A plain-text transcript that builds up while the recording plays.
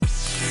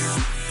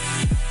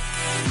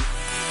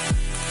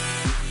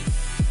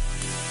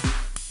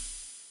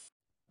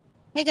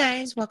Hey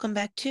guys, welcome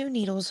back to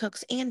Needles,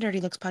 Hooks, and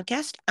Dirty Looks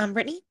podcast. I'm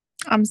Brittany,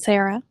 I'm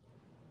Sarah.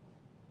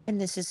 and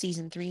this is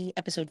season 3,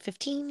 episode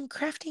 15,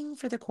 Crafting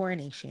for the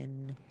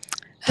Coronation.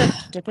 Da,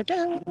 da, da,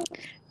 da. Oh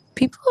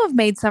People have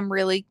made some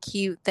really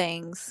cute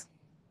things.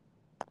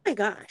 my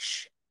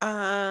gosh.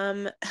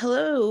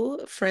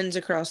 Hello, friends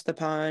across the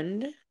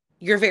pond.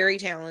 You're very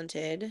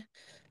talented.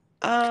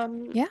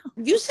 Yeah.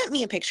 You sent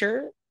me a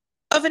picture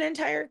of an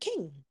entire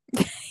king.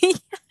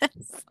 Yes.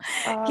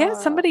 Yeah, Uh,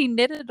 somebody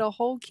knitted a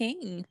whole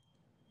king.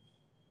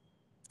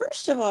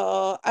 First of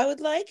all, I would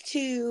like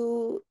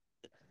to,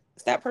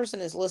 if that person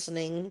is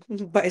listening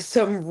by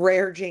some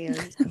rare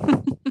chance,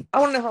 I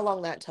want to know how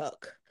long that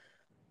took.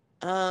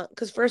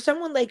 Because for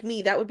someone like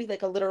me, that would be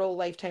like a literal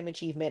lifetime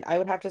achievement. I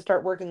would have to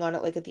start working on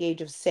it like at the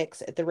age of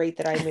 6 at the rate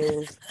that I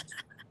move.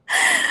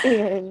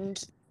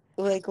 And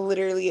like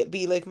literally it'd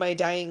be like my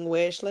dying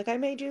wish. Like I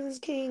made you this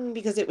king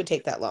because it would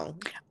take that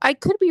long. I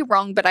could be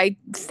wrong, but I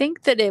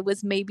think that it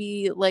was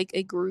maybe like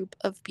a group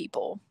of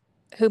people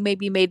who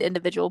maybe made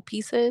individual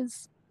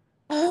pieces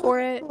Oh, for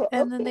it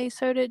and then okay. they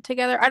sewed it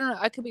together. I don't know.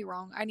 I could be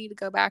wrong. I need to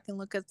go back and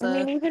look at I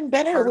mean, the even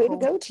better. Way to article.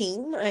 go,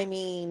 team. I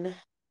mean,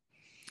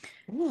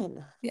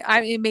 man. Yeah,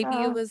 I mean maybe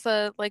it Uh, was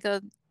a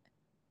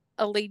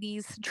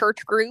ladies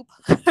church group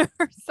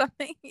or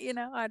something,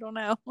 I don't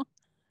know.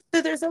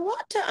 so there's a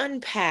lot to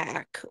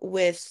unpack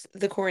with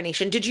the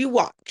coronation. Did you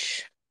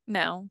watch?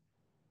 No.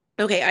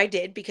 Okay, I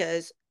did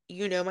because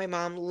my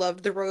mom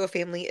loved the royal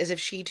family as if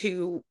she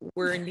too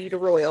were indeed a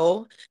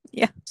royal.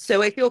 Yeah.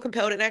 So I feel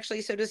compelled, and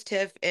actually, so does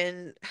Tiff.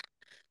 And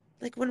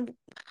like when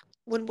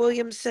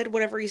William said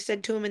whatever he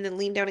said to him, and then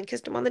leaned down and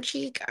kissed him on the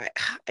cheek,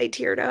 I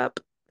teared up.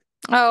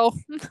 Oh.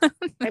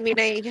 I mean,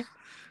 I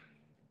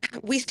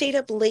we stayed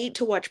up late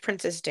to watch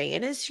Princess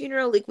Diana's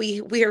funeral. Like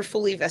we are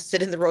fully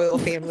vested in the royal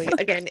family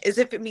again, as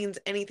if it means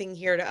anything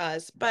here to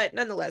us. But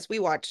nonetheless, we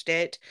watched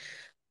it.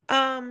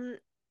 Um,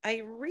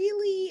 I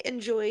really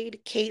enjoyed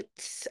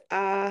Kate's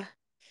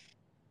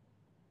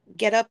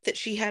get up that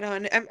she had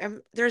on.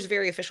 There's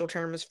very official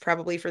terms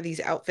probably for these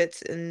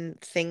outfits and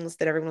things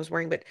that everyone was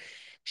wearing, but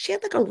she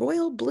had like a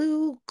royal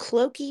blue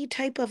cloaky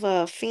type of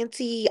a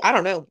fancy, I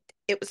don't know.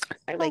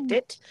 I liked Oh,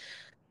 it.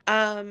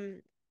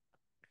 Um,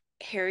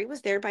 Harry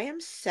was there by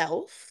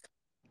himself.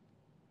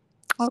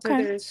 So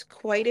okay. there's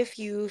quite a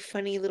few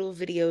funny little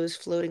videos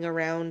floating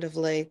around of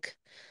like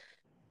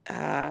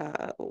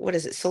what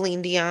is it,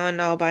 Celine Dion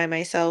all by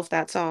myself,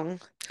 that song.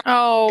 And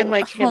Oh,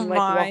 like oh him like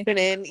my. walking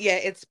in. Yeah,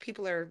 it's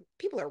people are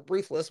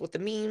ruthless with the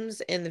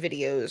memes and the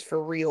videos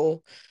for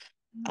real.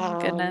 Oh my Um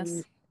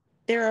goodness.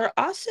 there are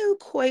also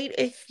quite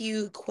a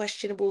few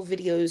questionable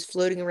videos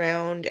floating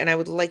around, and I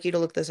would like you to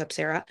look this up,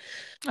 Sarah,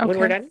 when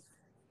we're Okay. done.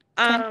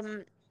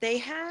 Okay. They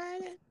had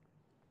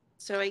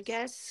so I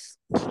guess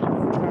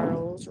King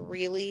Charles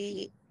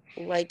really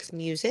likes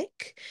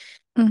music.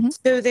 Mm-hmm.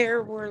 So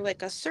there were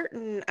like a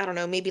certain, I don't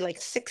know, maybe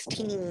like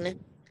 16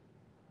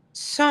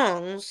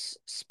 songs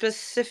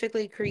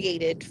specifically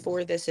created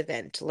for this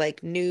event,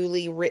 like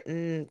newly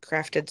written,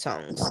 crafted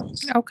songs,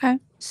 Okay.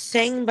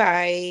 sang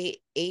by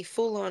a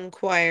full-on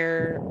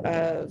choir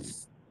of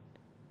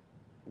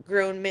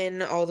grown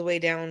men all the way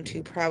down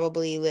to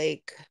probably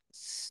like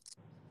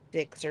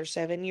 6 or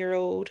 7 year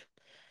old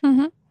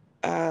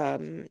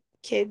Mm-hmm.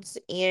 kids.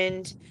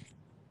 And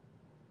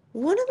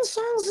one of the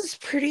songs is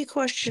pretty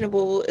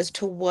questionable as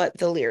to what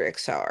the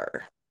lyrics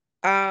are.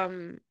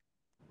 Um,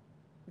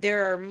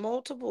 there are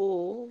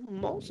multiple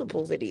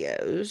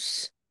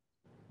videos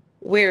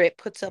where it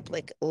puts up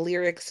like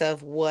lyrics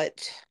of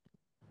what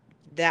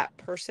that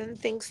person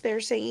thinks they're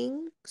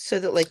saying so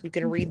that like you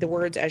can read the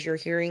words as you're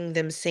hearing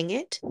them sing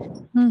it.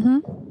 Mm-hmm.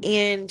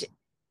 And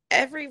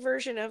every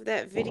version of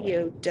that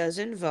video does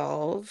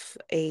involve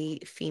a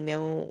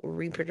female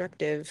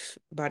reproductive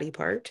body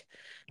part.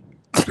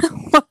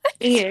 What?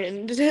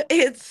 And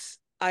it's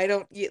like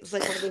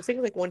one of those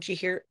things like once you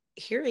hear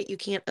it, you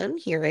can't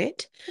unhear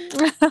it.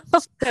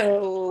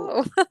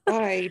 So Oh.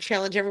 I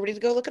challenge everybody to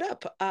go look it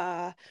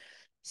up.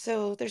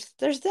 So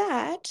there's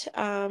that.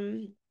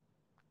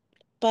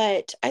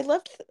 But I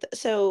loved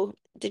so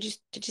did you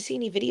see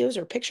any videos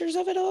or pictures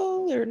of it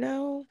all or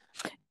no?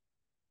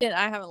 And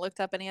I haven't looked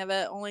up any of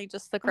it, only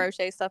just the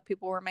crochet stuff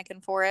people were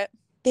making for it.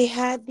 They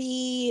had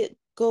the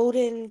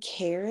golden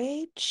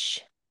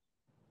carriage.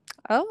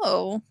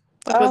 Oh.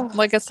 Like with Oh,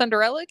 like a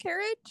Cinderella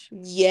carriage?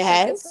 Like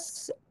is it?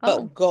 yes, Oh, but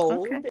okay.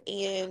 gold,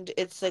 and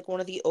it's like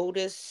one of the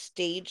oldest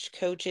stage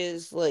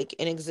coaches like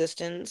in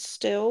existence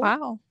still.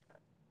 Wow.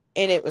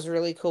 And it was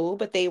really cool,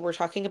 but they were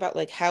talking about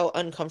like how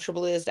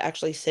uncomfortable it is to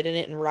actually sit in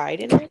it and ride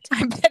in it.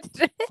 I bet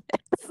it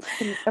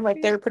And like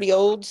is. they're pretty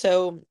old,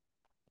 so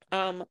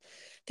um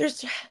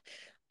there's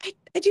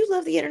I do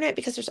love the internet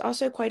because there's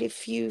also quite a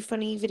few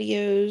funny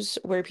videos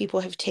where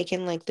people have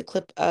taken like the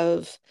clip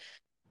of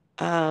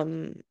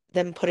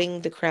them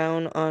putting the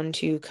crown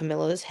onto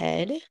Camilla's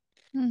head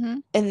Mm-hmm.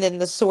 and then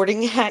the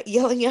sorting hat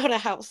yelling out a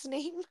house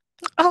name.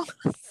 Oh,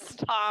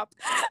 stop.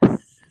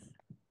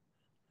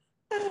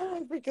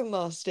 I freaking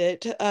lost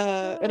it.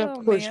 And of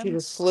Oh course she man.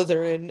 was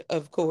Slytherin,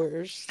 of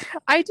course.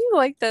 I do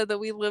like though that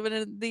we live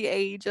in the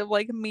age of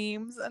like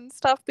memes and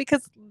stuff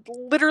because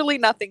literally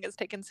nothing is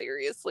taken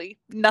seriously.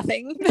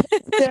 Nothing.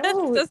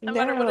 No, Just no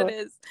matter what it no.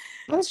 is.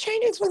 I was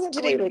trying to It's explain that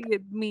today. going to Like, be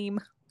a meme.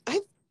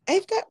 I've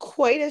I've got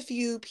quite a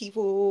few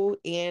people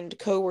and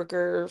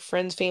coworker,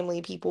 friends,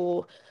 family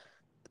people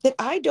that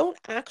I don't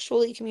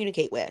actually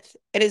communicate with.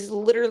 It is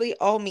literally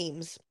all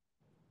memes.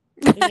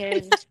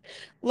 And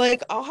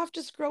like I'll have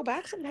to scroll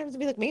back sometimes and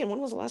be like, man, when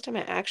was the last time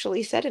I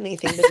actually said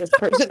anything to this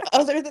person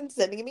other than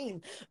sending a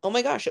meme? Oh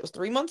my gosh, it was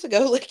 3 months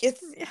ago. Like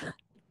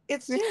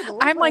it's terrible,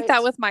 I'm like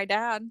that but with my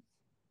dad.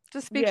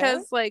 Just yeah,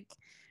 because like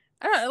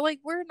I don't know, like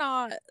we're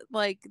not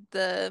like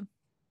the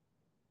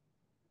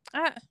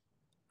I,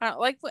 I don't,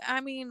 like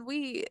I mean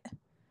we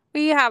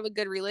have a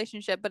good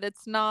relationship, but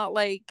it's not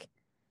like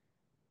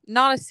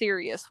not a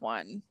serious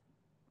one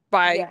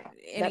by yeah,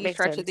 that any makes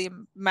stretch of sense. the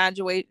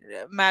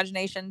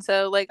imagination.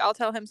 So like I'll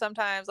tell him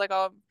sometimes, like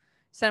I'll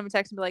send him a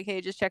text and be like,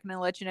 "Hey, just checking to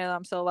let you know that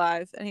I'm still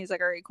alive," and he's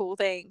like, "All right, cool,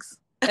 thanks."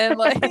 And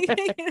like, you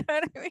know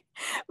what I mean?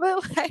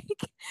 But like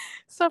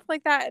stuff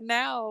like that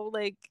now,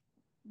 like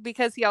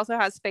because he also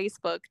has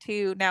Facebook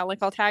too. Now, like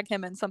I'll tag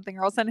him in something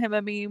or I'll send him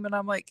a meme, and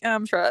I'm like,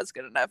 I'm sure that's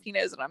good enough. He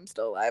knows that I'm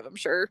still alive. I'm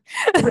sure.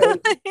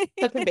 Right.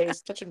 Touch and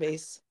base, touch and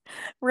base.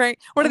 Right.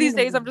 One of these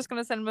days, I'm Um, just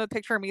gonna send him a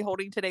picture of me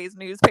holding today's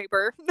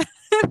newspaper.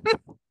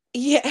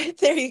 yeah,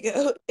 there you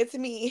go. It's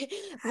me.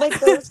 Like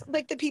those,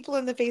 like the people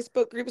in the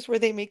Facebook groups where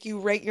they make you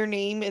write your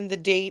name and the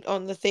date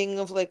on the thing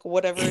of like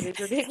whatever it is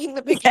you're taking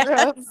the picture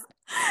Yes. of.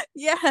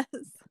 Yes.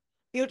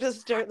 You'll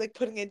just start like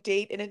putting a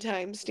date and a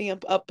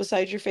timestamp up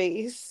beside your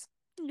face.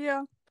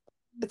 Yeah.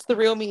 It's the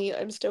real me.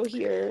 I'm still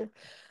here.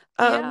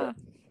 Um, Yeah.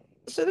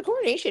 so the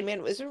coronation,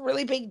 man, was a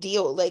really big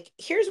deal. Like,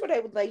 here's what I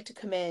would like to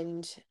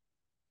commend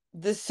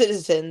the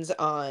citizens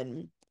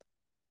on.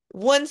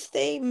 Once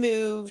they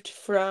moved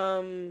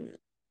from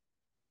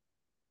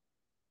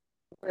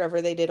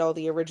wherever they did all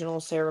the original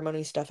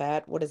ceremony stuff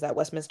at, what is that,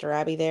 Westminster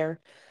Abbey there?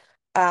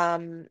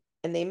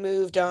 And they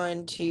moved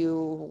on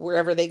to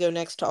wherever they go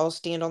next to all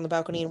stand on the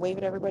balcony and wave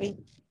at everybody.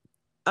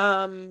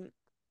 Um,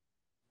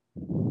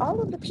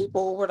 all of the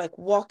people were like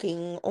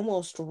walking,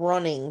 almost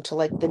running to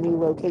like the new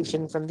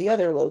location from the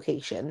other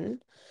location.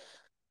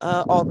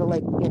 All the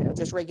like,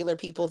 just regular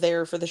people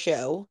there for the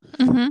show.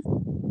 Mm-hmm.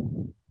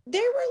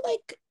 There were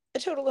like a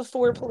total of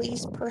four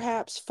police,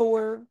 perhaps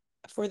four,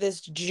 for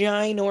this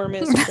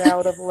ginormous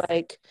crowd of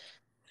like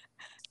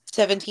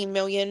 17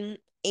 million.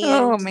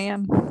 Oh And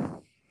man.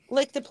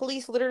 like the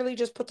police literally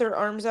just put their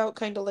arms out,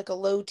 kind of like a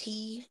low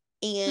T,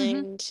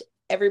 Mm-hmm. and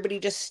everybody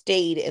just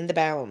stayed in the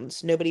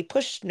bounds. Nobody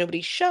pushed,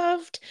 nobody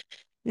shoved.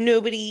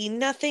 Nobody,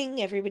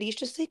 nothing. Everybody's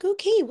just like,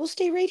 okay, we'll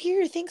stay right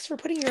here. Thanks for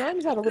putting your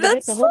arms out a little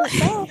bit to That's hold us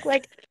back.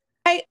 Like,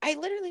 I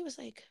literally was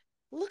like,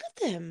 look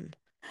at them.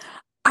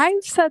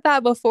 I've said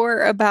that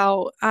before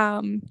about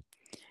I'm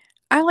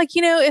like,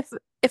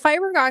 if I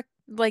ever got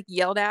like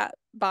yelled at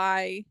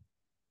by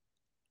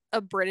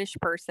a British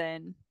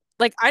person,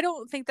 like I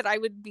don't think that I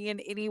would be in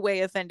any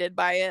way offended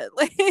by it.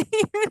 Like you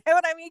know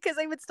what I mean? Because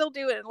they would still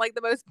do it in like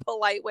the most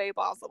polite way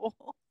possible.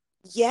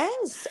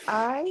 Yes,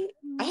 I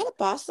had a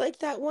boss like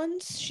that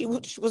once. She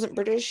wasn't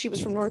British. She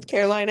was from North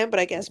Carolina, but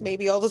I guess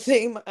maybe all the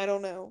same. I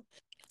don't know.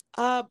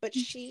 But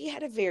she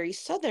had a very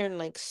southern,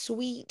 like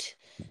sweet,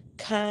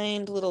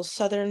 kind little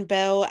Southern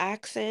belle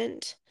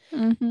accent.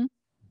 Mm-hmm.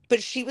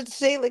 But she would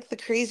say like the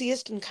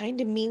craziest and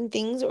kind of mean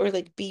things or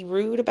like be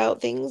rude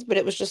about things, but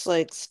it was just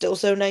like still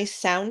so nice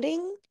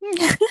sounding.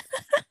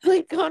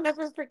 Like I'll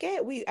never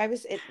forget. I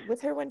was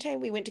with her one time.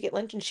 We went to get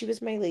lunch, and she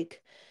was my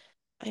like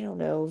I don't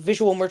know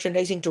visual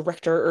merchandising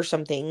director or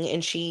something,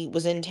 and she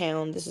was in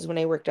town. This is when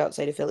I worked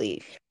outside of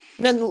Philly.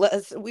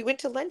 Nonetheless, we went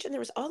to lunch, and there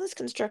was all this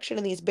construction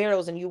in these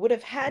barrels, and you would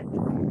have had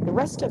the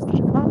rest of the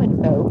common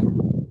folk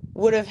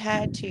would have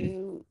had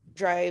to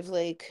drive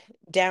like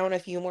down a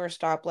few more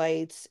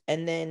stoplights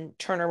and then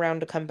turn around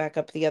to come back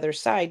up the other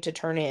side to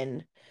turn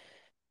in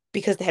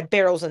because they had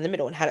barrels in the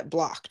middle and had it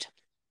blocked.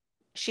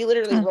 She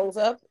literally rolls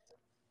up,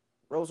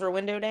 rolls her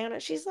window down,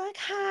 and she's like,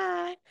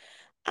 "Hi,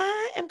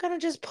 I am gonna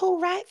just pull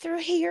right through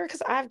here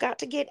because I've got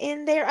to get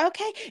in there,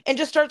 okay?" And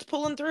just starts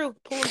pulling through,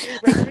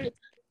 right through.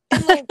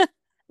 And like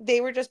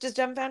they were just as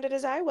dumbfounded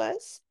as I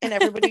was, and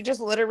everybody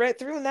just let her right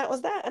through, and that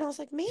was that. And I was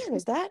like, man,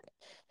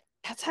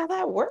 that's how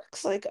that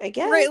works? Like, I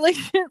guess. Right,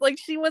 like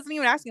she wasn't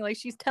even asking, like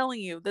she's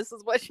telling you this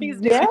is what she's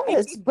doing.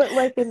 Yes, but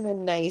like in the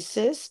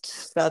nicest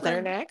Right.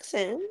 southern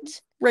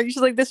accent. Right.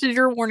 She's like, this is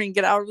your warning,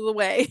 get out of the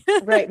way.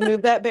 Right,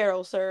 move that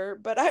barrel, sir.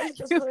 But I was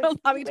just You like, will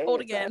not be told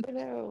man, I again. don't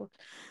know.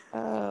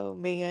 Oh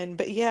man.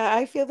 But yeah,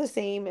 I feel the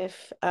same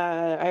if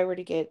I were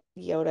to get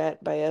yelled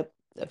at by a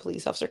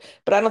police officer.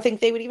 But I don't think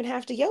they would even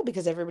have to yell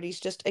because everybody's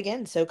just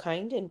again so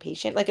kind and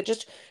patient. Like it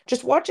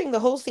just watching the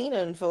whole scene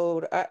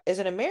unfold as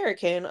an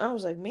American, I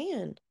was like,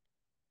 man,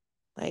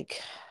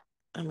 like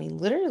I mean,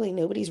 literally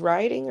nobody's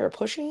rioting or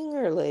pushing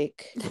or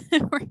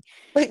Right.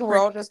 like we're Right.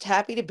 all just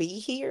happy to be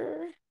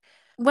here.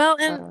 Well,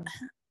 and Uh,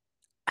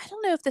 I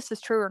don't know if this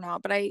is true or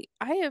not, but I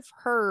have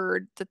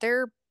heard that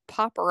there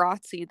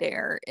paparazzi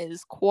there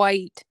is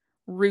quite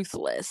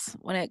ruthless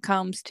when it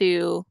comes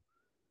to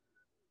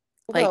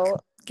like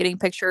Well, getting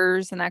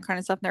pictures and that kind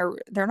of stuff.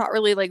 They're not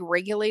really like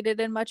regulated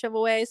in much of a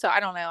way, so I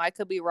don't know. I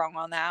could be wrong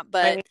on that,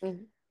 I but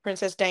mean,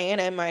 Princess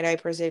Diana, might I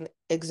present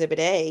Exhibit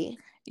A?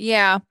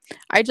 yeah,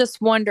 I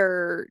just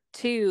wonder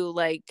too,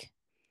 like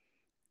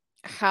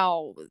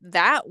how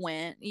that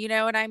went. You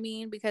know what I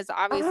mean? Because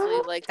obviously,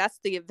 Uh, like that's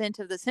the event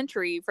of the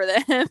century for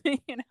them.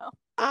 You know.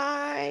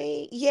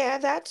 yeah,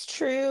 that's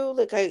true.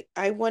 Like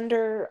I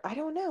wonder, I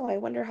don't know. I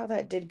wonder how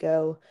that did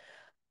go.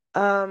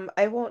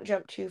 I won't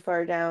jump too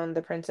far down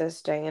the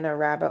Princess Diana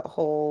rabbit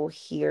hole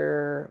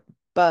here,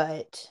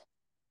 but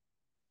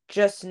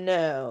just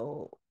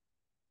know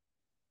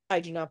I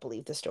do not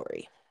believe the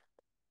story.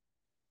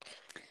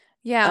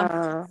 Yeah.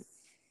 Uh,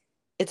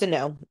 it's a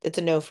no. It's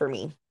a no for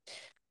me.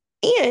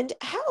 And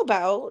how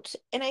about,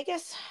 and I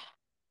guess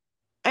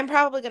I'm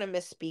probably going to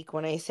misspeak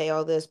when I say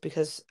all this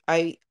because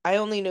I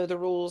only know the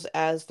rules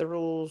as the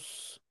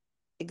rules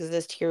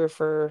exist here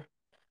for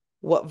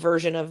what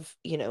version of,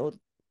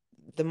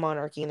 the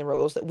monarchy and the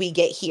rules that we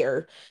get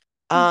here.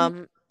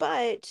 Hmm.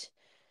 But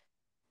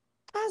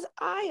as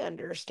I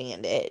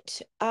understand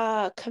it,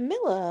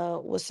 Camilla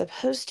was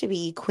supposed to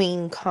be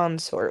queen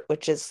consort,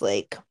 which is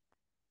like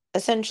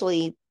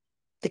essentially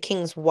the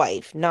king's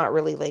wife, not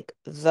really like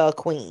the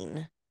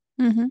queen.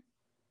 Hmm.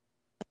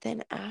 But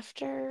then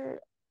after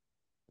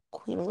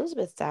Queen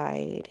Elizabeth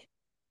died,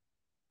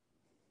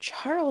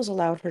 Charles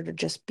allowed her to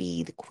just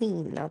be the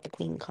queen, not the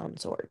queen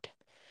consort.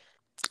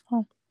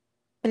 Oh.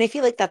 And I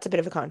feel like that's a bit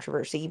of a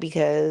controversy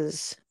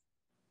because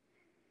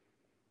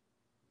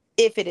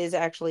if it is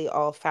actually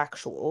all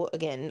factual,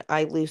 again,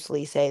 I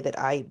loosely say that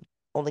I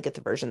only get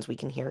the versions we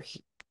can hear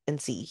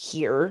and see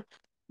here.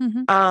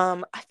 Hmm.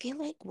 I feel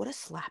like what a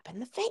slap in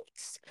the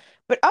face.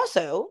 But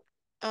also,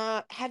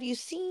 have you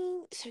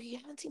seen, so you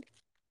haven't seen,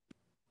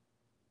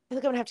 I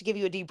think I'm gonna have to give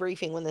you a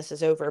debriefing when this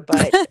is over,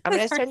 but I'm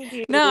gonna send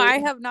No, you, I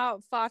have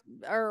not fought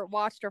or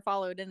watched or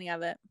followed any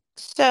of it.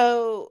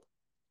 so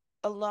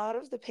a lot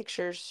of the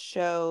pictures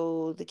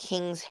show the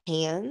king's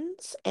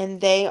hands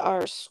and they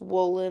are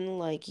swollen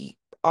like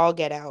all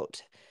get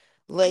out.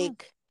 Oh.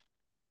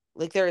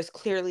 Like there is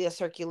clearly a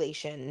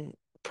circulation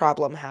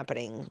problem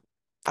happening.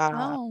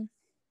 Uh Oh.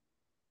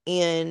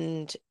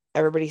 and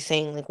everybody's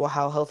saying like, well,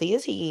 how healthy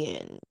is he?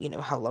 And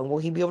how long will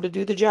he be able to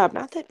do the job?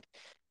 Not that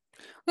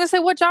I'm gonna say,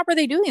 what job are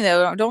they doing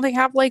though? Don't they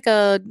have like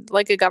a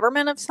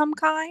government of some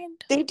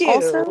kind? they do.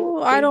 Also,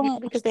 I They do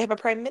don't. because they have a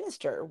prime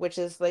minister, which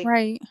is like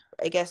Right.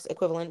 I guess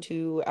equivalent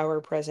to our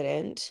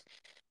president.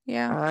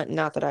 Yeah.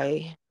 Not that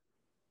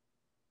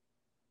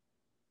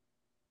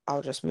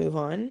I'll just move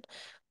on.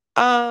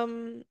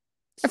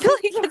 I feel So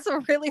like it's a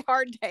really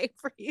hard day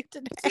for you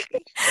today.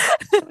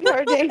 really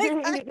hard day Like, for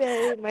me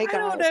today. My I don't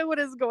God. know what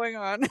is going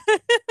on.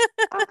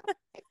 I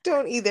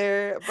don't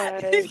either,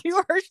 You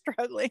but are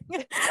struggling.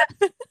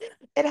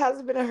 it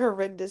has been a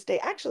horrendous day.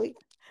 Actually,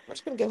 we're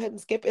just gonna go ahead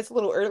and skip. It's a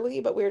little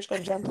early, but we're just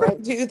gonna jump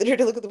right to the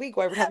dirty look of the week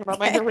while we're talking about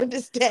my Okay.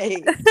 horrendous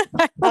day.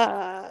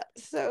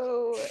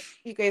 So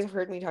you guys have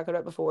heard me talk about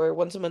it before.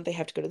 Once a month they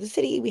have to go to the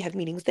city. We have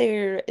meetings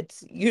there.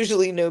 It's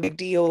usually no big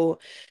deal.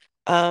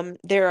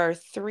 There are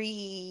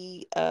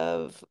three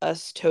of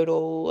us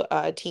total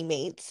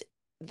teammates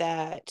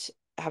that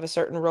have a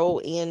certain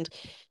role, and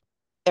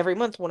every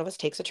month one of us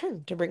takes a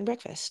turn to bring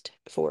breakfast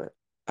for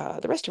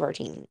the rest of our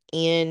team.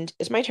 And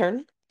it's my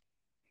turn,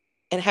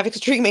 and I have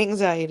extreme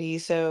anxiety.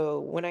 So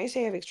when I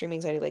say I have extreme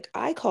anxiety, like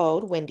I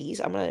called Wendy's,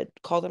 I'm gonna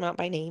call them out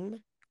by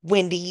name,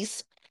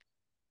 Wendy's.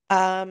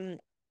 Um,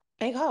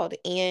 I called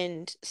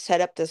and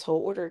set up this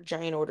whole order,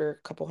 giant order,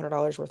 a couple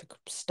 $100 worth of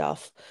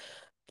stuff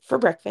for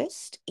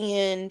breakfast,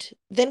 and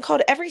then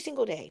called every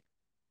single day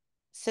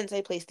since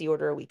I placed the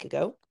order a week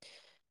ago.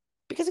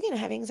 Because again, I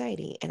have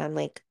anxiety and I'm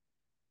like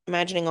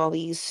imagining all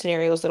these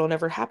scenarios that'll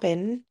never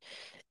happen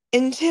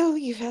until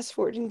you fast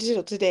forward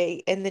until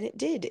today. And then it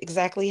did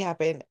exactly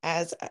happen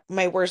as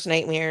my worst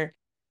nightmare.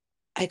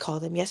 I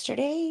called them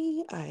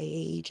yesterday.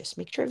 I just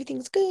make sure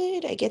everything's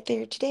good. I get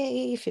there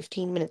today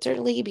 15 minutes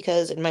early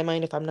because in my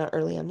mind, if I'm not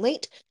early, I'm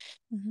late.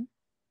 Mhm.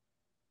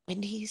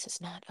 Wendy's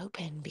is not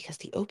open because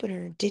the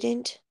opener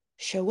didn't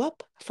show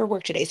up for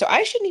work today. So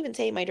I shouldn't even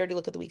say my dirty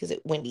look of the week is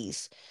at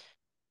Wendy's.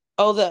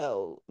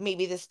 Although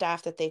maybe the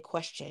staff that they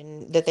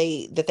question that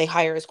they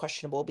hire is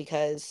questionable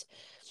because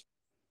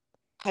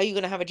how are you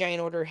going to have a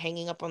giant order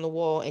hanging up on the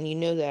wall and you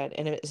know that,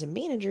 and as a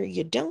manager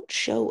you don't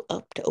show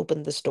up to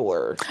open the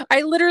store.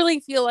 I literally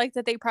feel like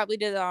that they probably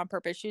did that on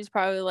purpose. She's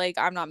probably like,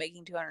 I'm not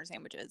making 200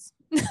 sandwiches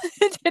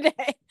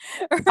today,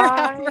 or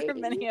however I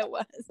many it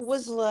was.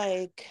 was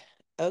like,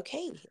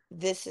 okay,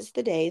 this is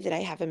the day that I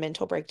have a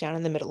mental breakdown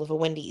in the middle of a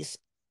Wendy's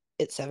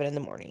at 7 in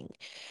the morning.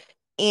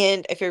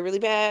 And I feel really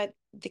bad.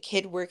 The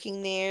kid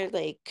working there,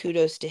 like,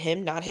 kudos to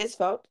him, not his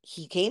fault.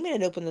 He came in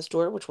and opened the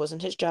store, which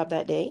wasn't his job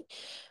that day.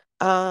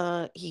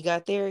 He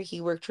got there,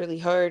 he worked really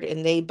hard,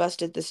 and they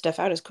busted the stuff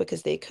out as quick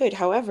as they could.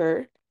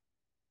 However,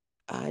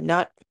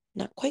 not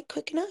quite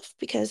quick enough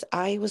because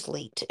I was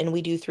late and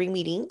we do three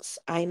meetings.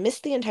 I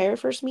missed the entire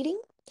first meeting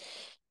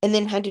and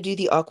then had to do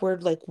the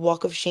awkward like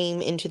walk of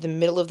shame into the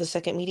middle of the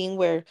second meeting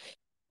where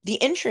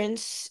the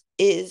entrance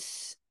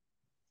is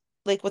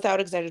like without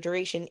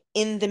exaggeration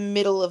in the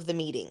middle of the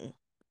meeting.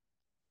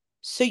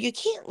 So you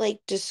can't like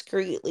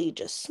discreetly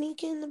just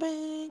sneak in the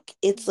back.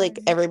 It's like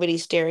Right.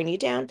 everybody's staring you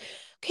down.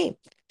 Okay,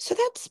 so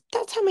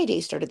that's how my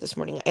day started this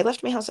morning. I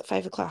left my house at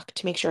 5 o'clock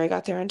to make sure I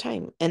got there on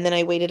time. And then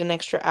I waited an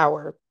extra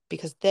hour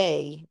because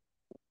they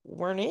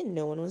weren't in.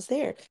 No one was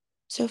there.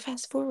 So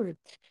fast forward.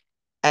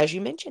 As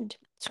you mentioned,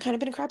 it's kind of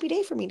been a crappy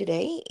day for me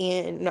today,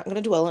 and I'm not going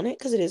to dwell on it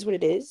because it is what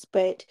it is,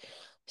 but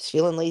just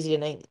feeling lazy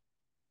tonight.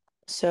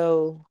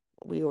 So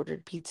we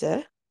ordered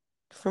pizza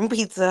from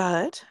Pizza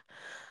Hut.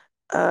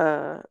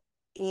 Uh,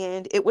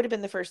 and it would have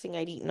been the first thing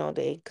I'd eaten all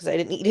day because I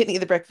didn't eat any of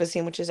the breakfast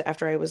sandwiches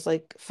after I was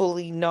like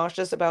fully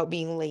nauseous about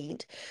being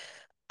late.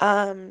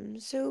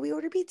 So we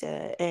ordered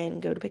pizza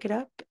and go to pick it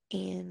up,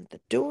 and the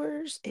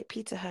doors at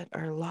Pizza Hut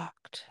are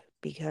locked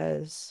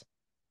because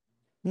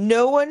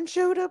no one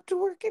showed up to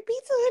work at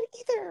Pizza Hut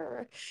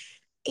either.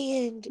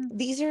 And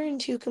these are in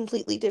two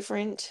completely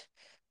different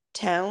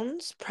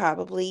towns,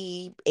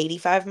 probably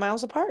 85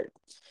 miles apart.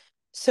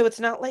 So it's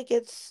not like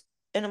it's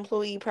an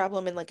employee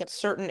problem in like a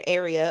certain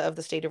area of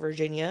the state of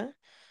Virginia.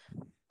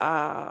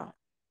 Uh,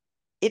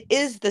 it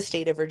is the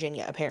state of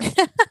Virginia,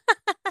 apparently.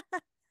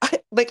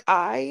 Like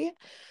I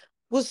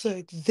was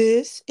like,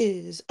 this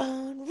is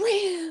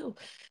unreal.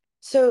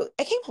 So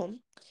I came home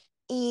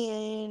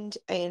and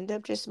I ended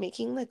up just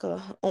making like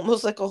a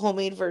almost like a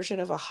homemade version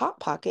of a hot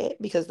pocket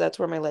because that's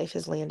where my life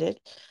has landed.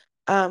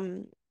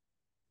 Um,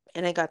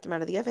 and I got them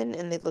out of the oven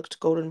and they looked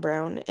golden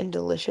brown and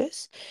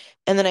delicious.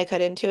 And then I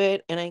cut into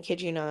it and I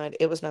kid you not,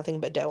 it was nothing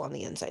but dough on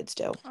the inside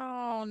still.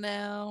 Oh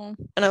no.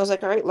 And I was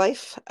like, all right,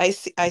 life, I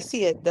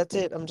see it. That's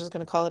it. I'm just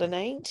gonna call it a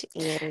night.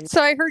 And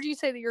So I heard you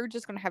say that you're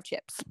just gonna have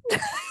chips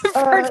for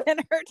uh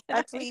dinner tonight.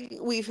 actually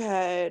we've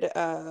had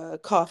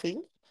coffee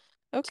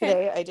Okay.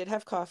 today. I did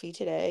have coffee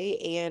today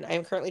and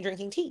I'm currently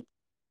drinking tea.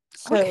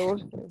 Okay. So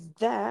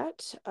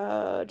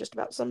that just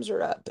about sums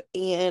her up.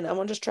 And I'm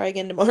gonna just try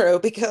again tomorrow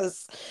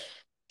because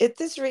at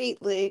this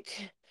rate,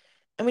 like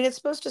I mean, it's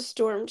supposed to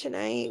storm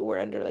tonight. We're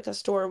under like a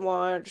storm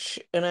watch,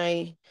 and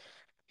I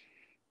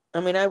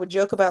mean, I would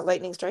joke about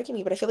lightning striking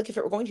me, but I feel like if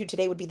it were going to,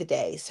 today would be the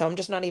day. So I'm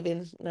just not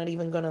even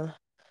gonna,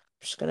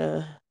 just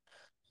gonna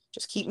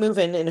just keep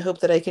moving and hope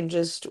that I can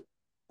just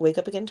wake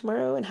up again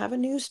tomorrow and have a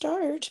new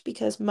start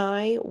because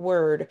my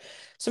word.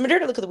 So my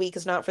dirty look of the week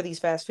is not for these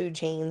fast food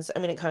chains. I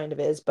mean, it kind of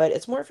is, but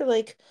it's more for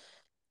like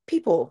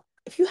people.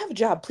 If you have a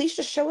job, please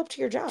just show up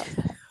to your job.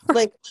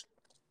 Like,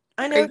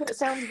 I know that Right. it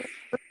sounds like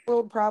a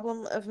world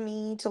problem of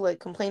me to like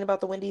complain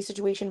about the Wendy's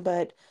situation,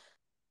 but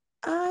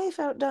I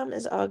felt dumb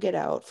as all get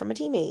out from my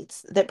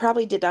teammates that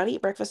probably did not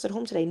eat breakfast at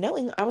home today,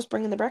 knowing I was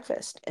bringing the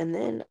breakfast, and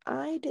then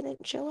I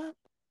didn't show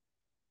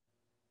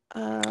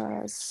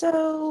up.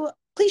 So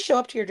please show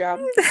up to your job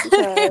You're because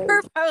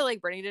probably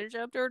like Brittany didn't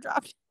show up to her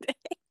job today.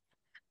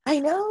 I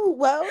know.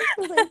 Well,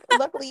 so like,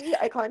 luckily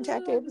I Oh,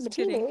 contacted my just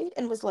kidding. teammate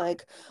and was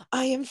like,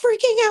 I am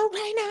freaking out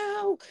right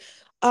now.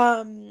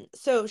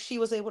 So she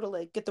was able to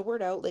like get the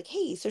word out, like,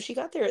 hey, so she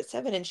got there at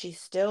 7 and she's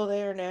still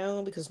there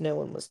now because no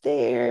one was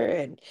there,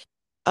 and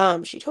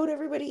she told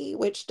everybody,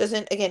 which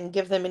doesn't, again,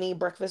 give them any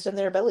breakfast in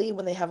their belly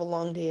when they have a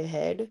long day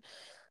ahead.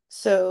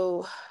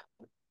 So,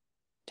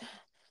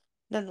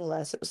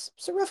 nonetheless, it's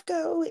a rough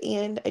go,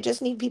 and I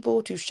just need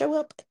people to show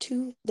up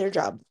to their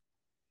job.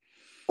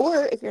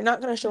 Or if you're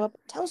not going to show up,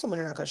 tell someone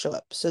you're not going to show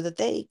up so that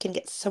they can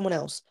get someone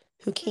else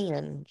who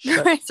can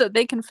show. Right, so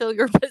they can fill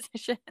your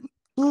position.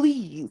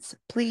 Please,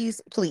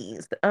 please,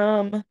 please.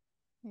 Yeah.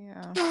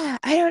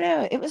 I don't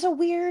know. It was a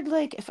weird,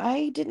 like, if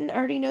I didn't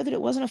already know that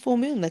it wasn't a full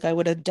moon, like, I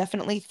would have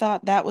definitely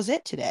thought that was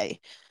it today.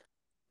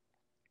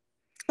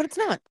 But it's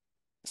not.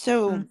 Hmm.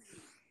 So,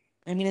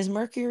 I mean, is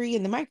Mercury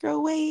in the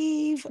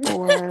microwave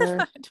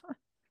or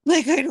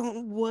like I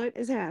don't what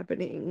is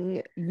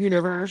happening?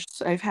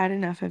 Universe, I've had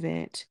enough of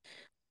it.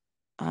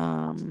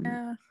 Um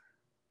Yeah.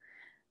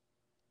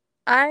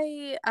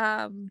 I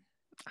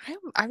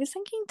was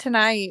thinking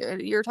tonight,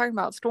 you were talking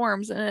about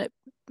storms and it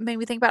made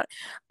me think about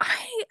I'm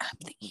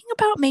thinking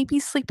about maybe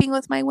sleeping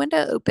with my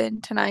window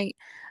open tonight.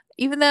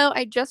 Even though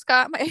I just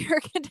got my air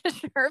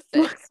conditioner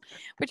fixed,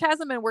 which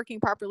hasn't been working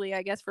properly,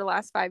 I guess, for the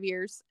last 5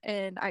 years,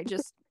 and I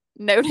just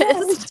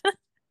yes. noticed,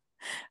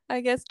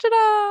 I guess,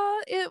 ta-da,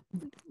 it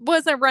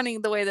wasn't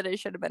running the way that it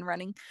should have been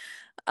running.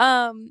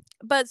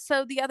 But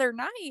so the other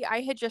night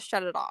I had just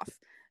shut it off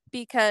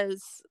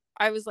because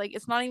I was like,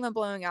 it's not even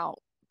blowing out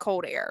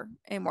cold air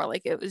anymore.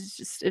 Like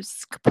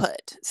it's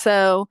kaput.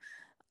 So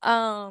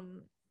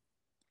um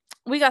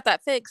we got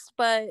that fixed,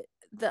 but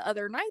the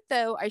other night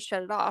though, I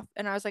shut it off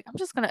and I was like, I'm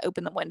just gonna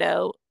open the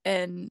window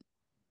and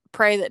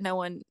pray that no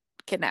one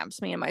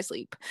kidnaps me in my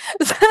sleep.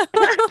 So,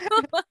 I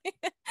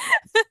like,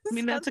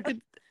 mean so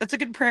that's a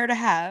good prayer to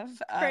have.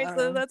 right,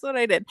 so that's what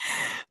I did.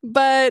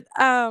 But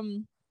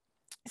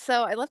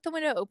so I left the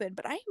window open,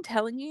 but I am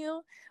telling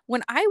you,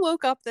 when I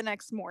woke up the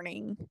next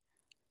morning,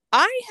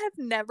 I have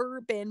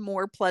never been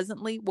more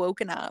pleasantly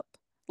woken up.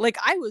 Like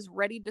I was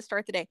ready to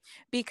start the day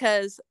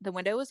because the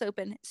window was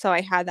open. So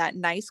I had that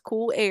nice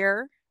cool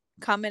air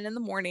come in the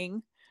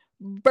morning.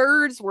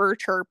 Birds were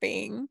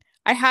chirping.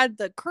 I had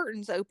the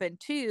curtains open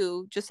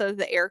too, just so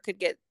the air could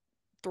get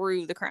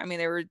through the curtain. I mean,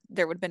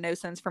 there would have been no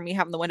sense for me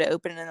having the window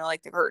open and then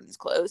like the curtains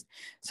closed.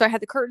 So I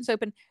had the curtains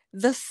open.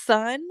 The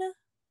sun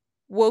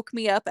woke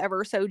me up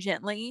ever so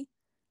gently.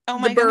 Oh The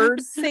my God.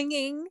 birds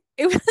singing.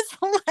 It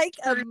was like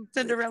a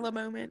Cinderella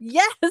moment.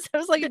 yes, it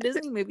was like a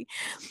Disney movie.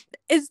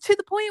 It's to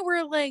the point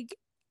where like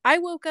I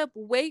woke up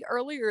way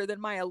earlier than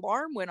my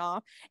alarm went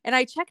off and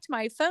I checked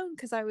my phone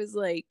because I was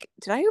like,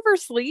 did I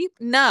oversleep?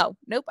 No,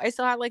 nope. I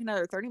still had like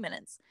another 30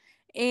 minutes.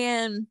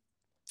 And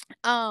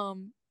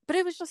but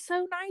it was just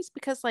so nice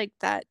because like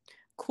that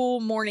cool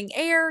morning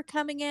air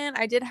coming in.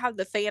 I did have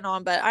the fan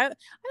on, but I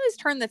always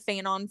turn the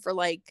fan on for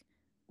like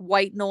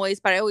white noise,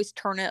 but I always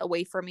turn it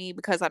away from me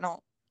because I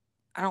don't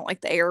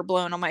like the air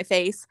blowing on my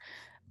face.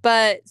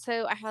 But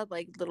so I had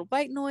like little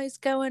white noise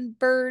going,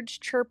 birds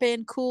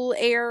chirping, cool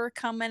air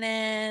coming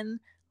in.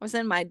 I was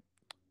in my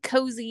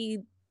cozy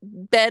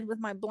bed with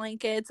my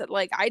blankets.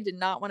 Like I did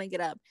not want to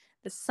get up.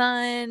 The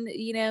sun,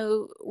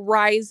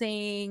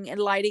 rising and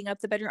lighting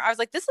up the bedroom. I was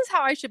like, this is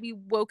how I should be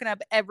woken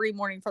up every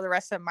morning for the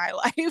rest of my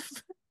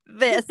life.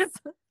 This.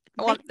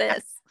 I But want yeah,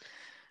 this.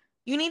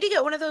 you need to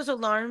get one of those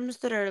alarms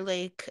that are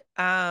like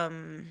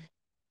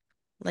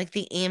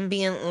the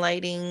ambient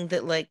lighting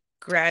that like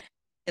grad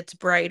gets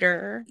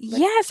brighter.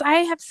 Like Yes, I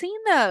have seen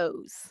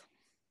those.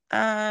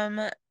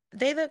 um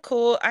they look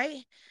cool.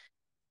 I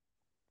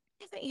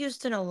haven't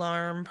used an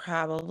alarm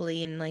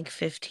probably in like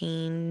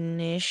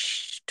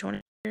 15-ish,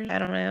 20 years. I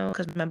don't know,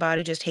 because my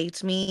body just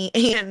hates me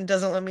and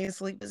doesn't let me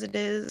sleep as it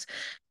is.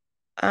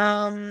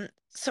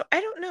 So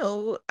I don't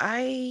know.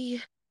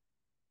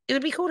 It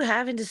would be cool to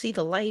have and to see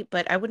the light,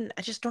 but I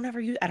just I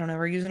don't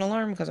ever use an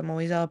alarm because I'm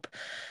always up.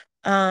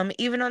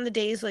 Even on the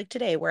days like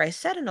today where I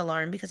set an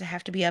alarm because I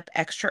have to be up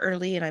extra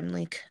early and I'm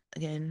like,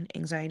 again,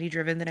 anxiety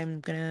driven that I'm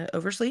gonna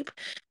oversleep.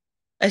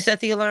 I set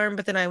the alarm,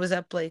 but then I was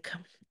up like,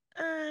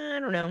 I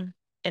don't know,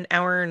 an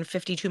hour and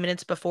 52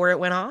 minutes before it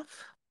went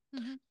off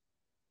Mm-hmm.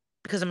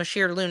 because I'm a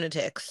sheer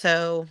lunatic.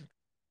 So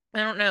I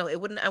don't know.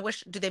 I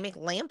wish, do they make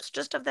lamps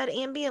just of that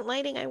ambient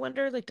lighting? I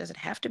wonder, like, does it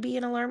have to be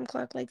an alarm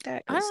clock like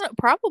that? I don't Because know.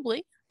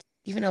 Probably.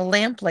 even a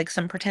lamp, like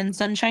some pretend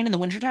sunshine in the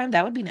wintertime,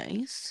 that would be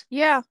nice.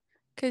 Yeah.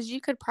 Because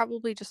you could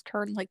probably just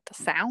turn like the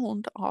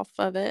sound off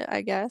of it,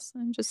 I guess,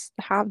 and just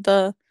have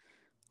the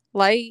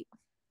light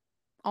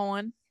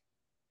on.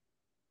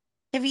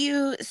 Have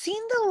you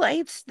seen the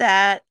lights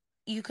that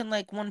you can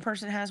like one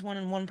person has one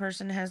and one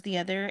person has the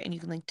other, and you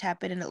can like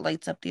tap it and it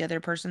lights up the other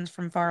person's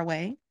from far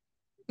away?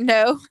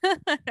 No,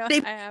 no,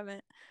 They, I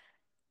haven't.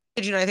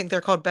 I think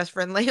they're called best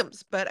friend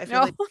lamps, but I feel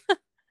No. like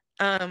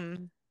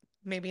um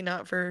maybe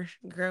not for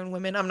grown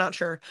women. I'm not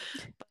sure.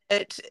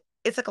 But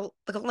it's like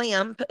a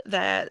lamp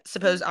that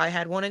suppose I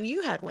had one and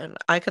you had one.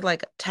 I could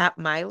like tap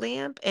my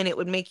lamp and it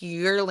would make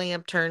your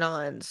lamp turn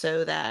on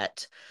so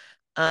that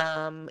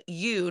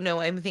you know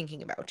I'm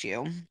thinking about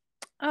you.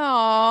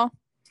 Oh.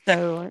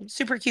 So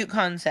super cute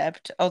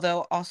concept,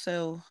 although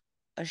also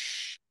a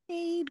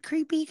shade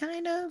creepy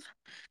kind of.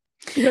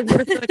 Because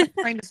what if like I'm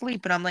trying to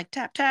sleep and I'm like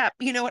tap tap,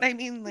 you know what I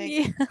mean? Like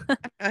Yeah.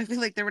 I feel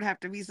like there would have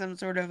to be some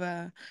sort of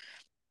a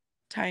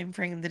time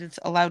frame that it's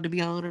allowed to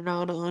be on or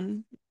not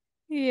on.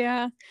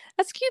 Yeah.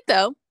 That's cute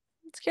though.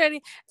 It's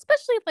cute.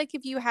 Especially like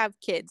if you have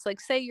kids.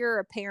 Like say you're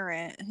a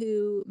parent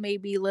who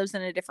maybe lives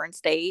in a different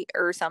state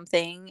or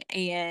something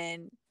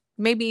and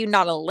maybe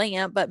not a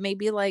lamp, but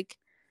maybe like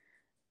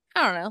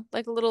I don't know,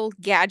 like a little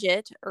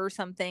gadget or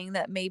something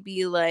that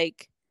maybe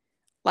like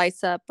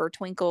lights up or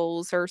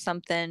twinkles or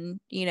something,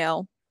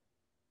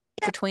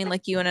 between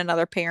like you and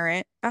another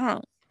parent.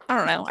 I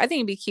don't know. I think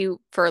it'd be cute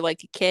for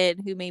like a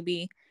kid who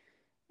maybe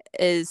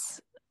is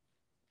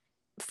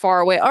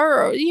far away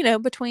or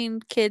between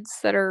kids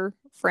that are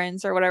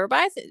friends or whatever.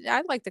 But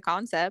I like the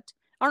concept.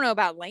 I don't know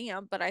about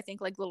lamp, but I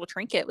think like little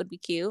trinket would be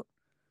cute.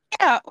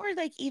 Yeah, or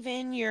like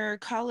even your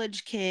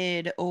college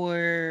kid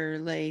or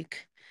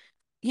like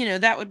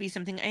that would be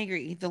something. I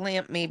agree. The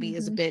lamp maybe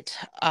is a Hmm. bit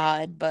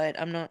odd, but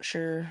I'm not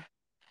sure.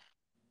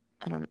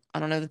 I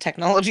don't know the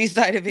technology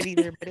side of it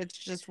either, but it's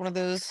just one of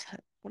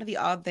the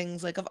odd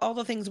things. Like of all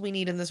the things we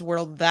need in this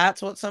world,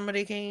 that's what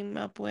somebody came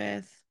up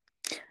with.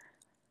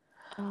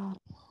 Oh,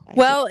 I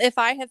just Well, if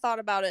I had thought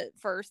about it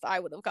first, I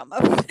would have come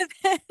up with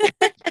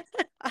it.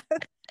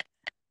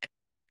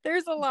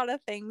 There's a lot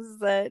of things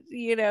that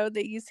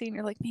that you see and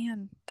you're like,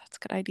 man, that's a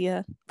good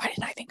idea. Why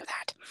didn't I think of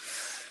that?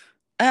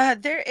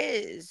 there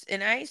is,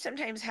 and I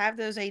sometimes have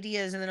those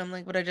ideas, and then I'm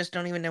like, but I just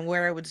don't even know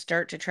where I would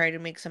start to try to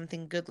make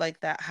something good like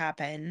that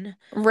happen.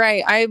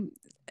 Right.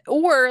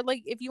 Or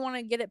like if you want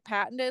to get it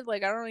patented,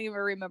 like I don't even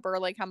remember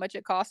like how much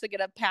it costs to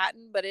get a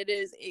patent, but it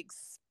is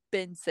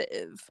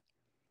expensive.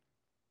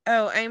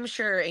 Oh, I'm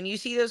sure. And you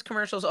see those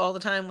commercials all the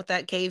time with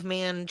that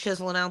caveman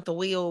chiseling out the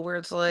wheel where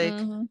it's like,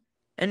 Hmm.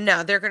 and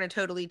no, they're going to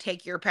totally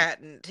take your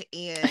patent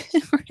and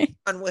Right.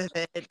 run with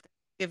it.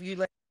 Give you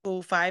like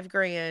full 5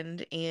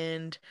 grand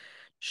and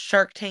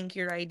Shark Tank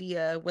your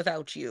idea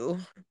without you.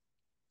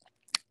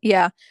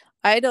 Yeah.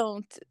 I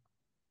don't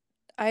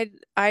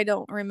I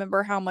don't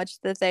remember how much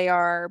that they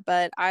are,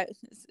 but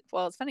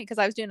well, it's funny because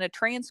I was doing a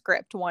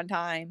transcript one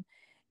time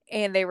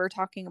and they were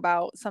talking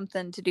about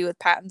something to do with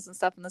patents and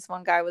stuff, and this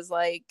one guy was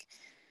like,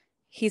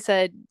 he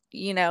said,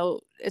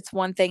 it's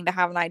one thing to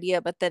have an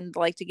idea, but then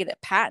like to get it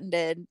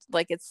patented,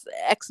 like it's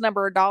X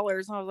number of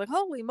dollars. And I was like,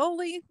 holy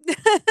moly,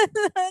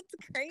 that's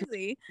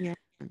crazy. Yeah.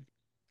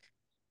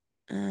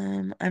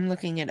 I'm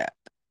looking it up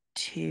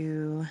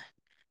to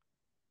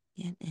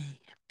get a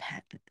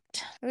patent.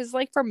 It was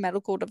like for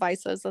medical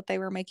devices that they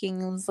were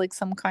making. It was like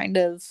some kind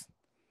of,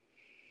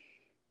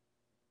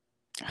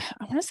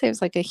 I want to say it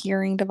was like a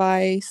hearing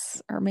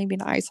device or maybe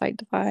an eyesight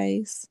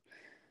device.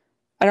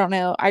 I don't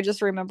know. I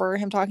just remember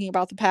him talking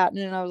about the patent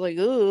and I was like,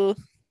 ooh.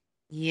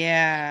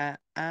 Yeah.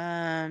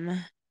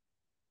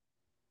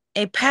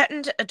 A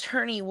patent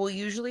attorney will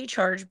usually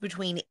charge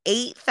between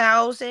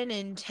 $8,000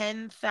 and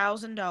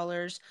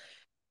 $10,000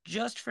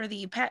 just for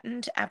the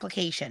patent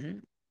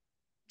application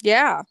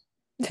Yeah.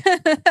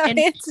 and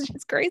It's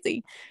just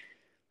crazy.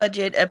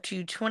 budget up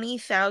to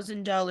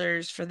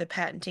 $20,000 for the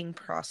patenting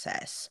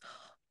process.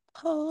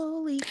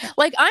 Holy cow.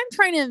 Like, I'm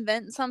trying to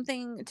invent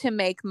something to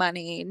make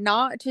money,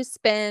 not to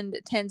spend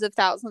tens of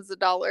thousands of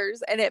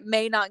dollars, and it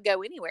may not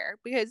go anywhere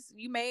because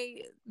you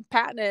may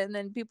patent it and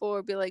then people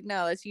will be like,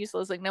 no, it's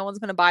useless. Like, no one's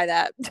going to buy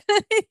that.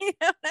 You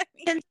know what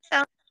I mean?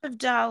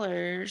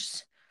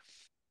 $10,000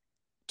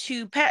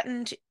 to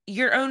patent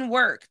your own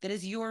work that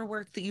is your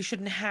work that you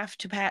shouldn't have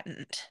to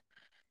patent.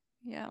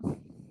 Yeah.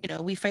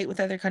 We fight with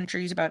other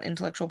countries about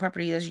intellectual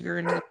property as you're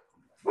into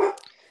the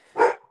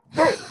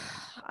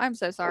I'm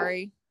so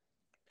sorry.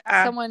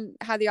 ah, Someone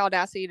had the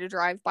audacity to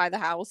drive by the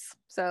house.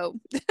 So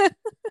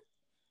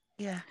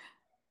yeah.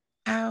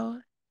 How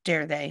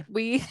dare they?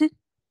 we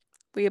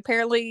we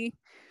apparently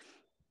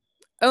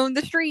own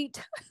the street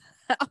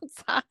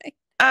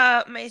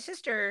outside. My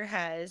sister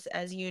has,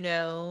 as you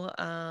know,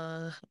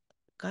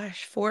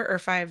 gosh, 4 or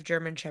 5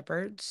 German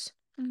Shepherds.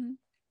 Mm-hmm.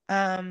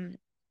 Um,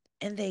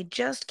 and they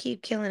just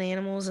keep killing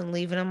animals and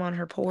leaving them on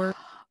her porch.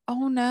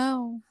 Oh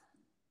no.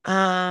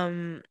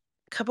 Um,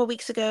 a couple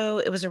weeks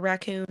ago, it was a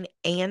raccoon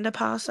and a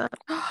possum.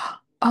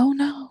 Oh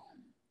no.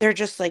 They're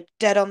just like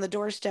dead on the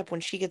doorstep when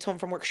she gets home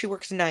from work. She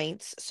works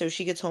nights, so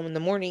she gets home in the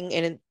morning,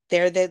 and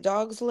there the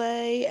dogs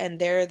lay, and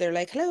there they're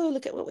like, "Hello,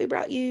 look at what we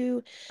brought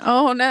you."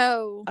 Oh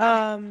no.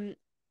 Um,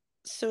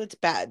 so it's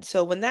bad.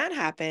 So when that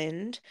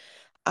happened,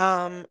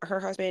 her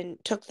husband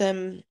took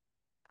the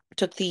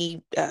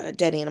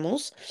dead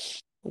animals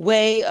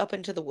way up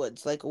into the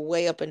woods, like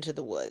way up into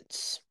the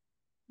woods,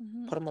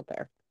 Mm-hmm. put them up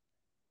there.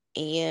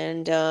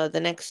 And the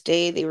next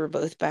day, they were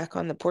both back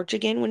on the porch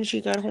again when she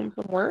got home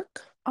from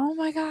work. Oh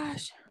my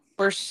gosh. Of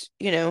course,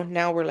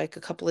 now we're like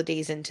a couple of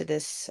days into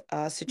this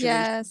situation,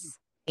 Yes.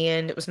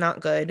 and it was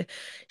not good.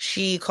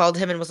 She called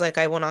him and was like,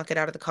 "I will not get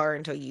out of the car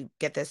until you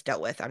get this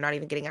dealt with. I'm not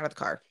even getting out of the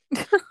car."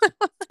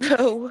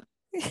 So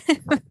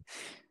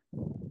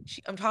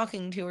I'm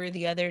talking to her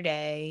the other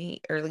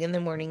day, early in the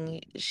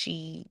morning.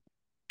 She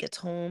gets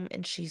home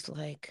and she's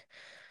like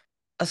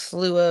a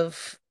slew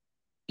of,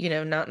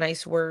 not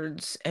nice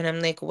words. And I'm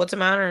like, "What's the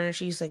matter?" And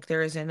she's like,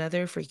 "There is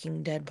another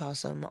freaking dead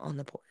possum on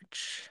the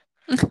porch."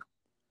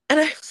 And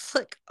I was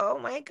like, "Oh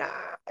my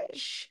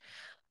gosh."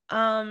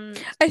 Um,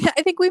 I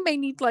think we may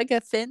need like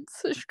a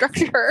fence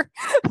structure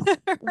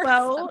or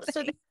well, so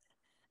something.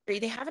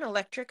 they have an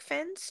electric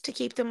fence to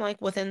keep them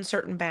like within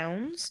certain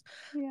bounds.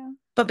 Yeah.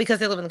 But because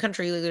they live in the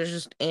country, like, there's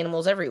just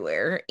animals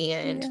everywhere.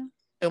 And Yeah.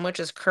 so much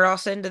as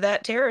cross into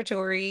that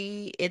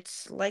territory,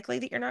 it's likely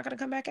that you're not going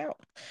to come back out.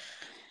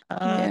 Uh,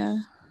 Yeah.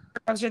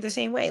 dogs are the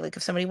same way. Like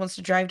if somebody wants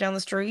to drive down the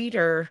street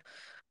or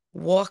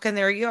walk in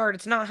their yard,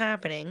 it's not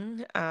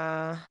happening.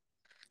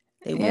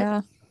 They won't.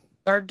 Yeah.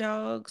 Guard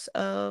dogs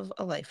of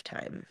a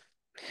lifetime.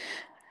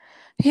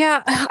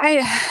 Yeah.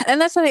 And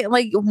that's the thing,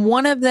 like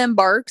one of them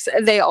barks,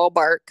 they all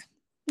bark.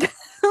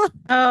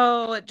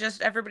 Oh, it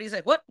just everybody's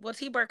like, what? What's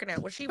he barking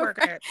at? What's she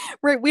barking Right. at?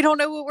 Right. We don't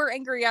know what we're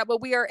angry at,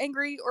 but we are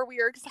angry or we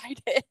are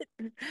excited.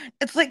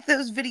 It's like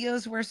those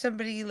videos where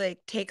somebody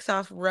like takes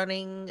off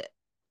running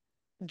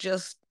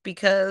just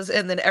because,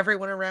 and then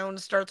everyone around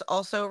starts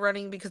also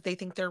running because they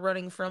think they're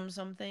running from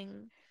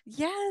something.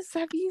 Yes.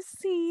 Have you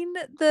seen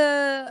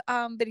the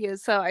videos?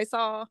 So I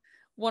saw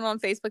one on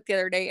Facebook the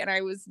other day and I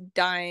was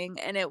dying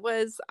and it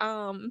was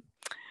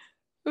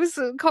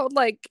called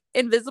like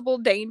Invisible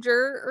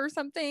Danger or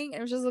something. It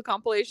was just a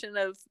compilation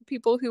of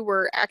people who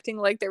were acting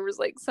like there was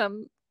like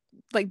some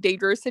like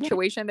dangerous Yeah.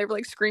 situation. They were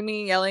like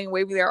screaming, yelling,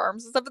 waving their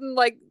arms and stuff. And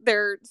like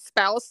their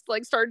spouse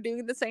like started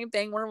doing the same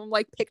thing. One of them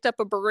like picked up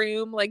a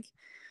broom like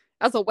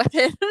as a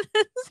weapon.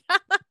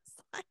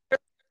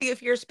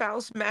 If your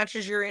spouse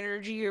matches your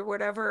energy or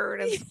whatever,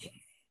 and it's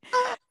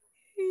ah,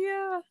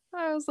 Yeah.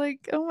 I was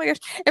like, oh my gosh.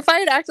 If I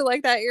had acted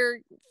like that,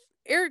 Eric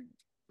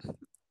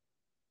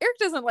Eric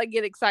doesn't like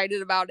get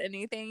excited about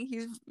anything.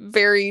 He's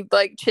very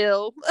like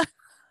chill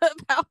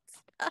about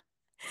stuff.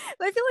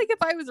 I feel like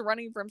if I was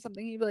running from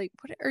something, he'd be like,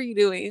 "What are you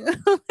doing?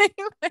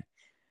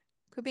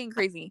 Quit being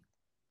crazy."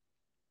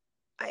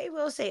 I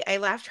will say I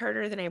laughed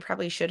harder than I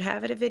probably should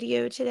have at a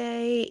video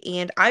today,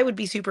 and I would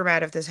be super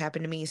mad if this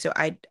happened to me. So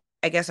I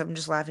guess I'm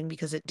just laughing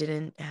because it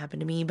didn't happen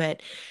to me.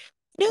 But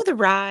you know the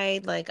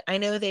ride, like I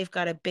know they've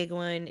got a big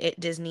one at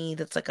Disney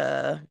that's like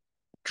a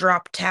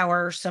drop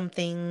tower or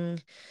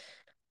something,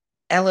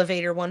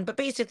 elevator one, but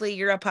basically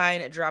you're up high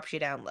and it drops you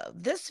down low.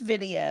 This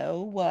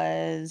video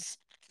was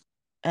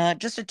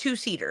just a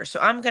two-seater. So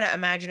I'm gonna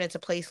imagine it's a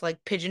place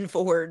like Pigeon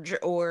Forge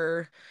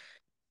or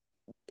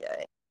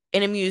uh,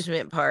 an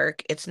amusement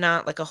park. It's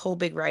not like a whole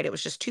big ride. It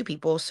was just two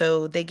people.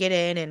 So they get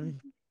in and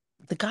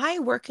the guy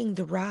working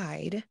the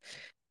ride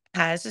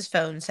has his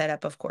phone set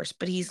up, of course,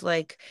 but he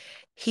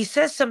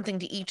says something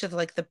to each of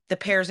like the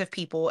pairs of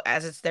people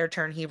as it's their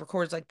turn. He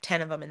records like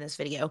 10 of them in this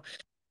video.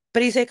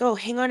 But he's like, "Oh,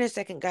 hang on a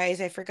second,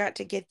 guys. I forgot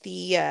to get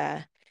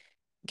the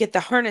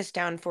harness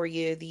down for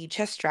you, the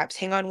chest straps.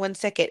 Hang on 1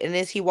 second." And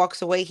as he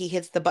walks away, he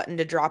hits the button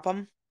to drop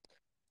them.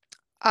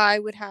 I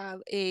would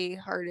have a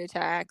heart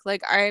attack.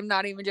 Like, I'm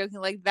not even joking.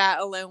 Like, that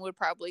alone would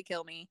probably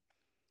kill me.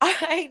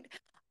 I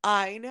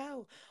I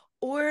know.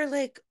 Or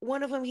like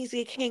one of them, he's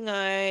like, "Hang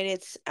on,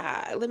 it's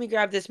let me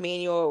grab this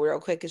manual real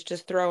quick. It's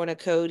just throwing a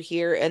code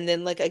here." And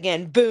then like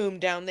again, boom,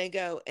 down they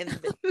go. And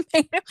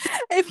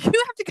If you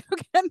have to go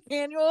get a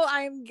manual,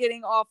 I'm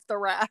getting off the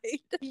ride.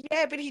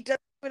 yeah, but he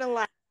doesn't even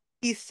allow.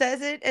 He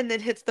says it and then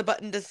hits the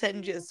button to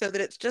send you so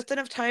that it's just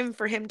enough time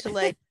for him to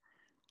like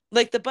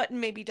the button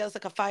maybe does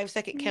like a 5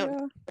 second count.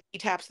 Yeah. He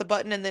taps the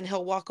button and then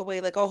he'll walk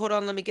away like, "Oh, hold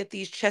on, let me get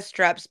these chest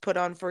straps put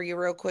on for you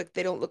real quick.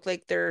 They don't look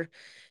like they're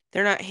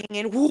not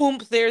hanging."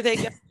 Whoomp, there they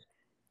go.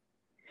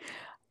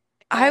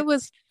 I God.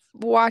 was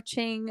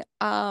watching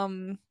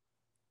a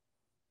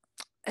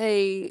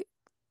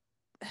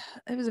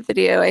it was a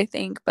video, I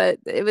think, but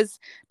it was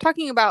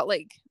talking about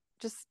like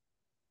just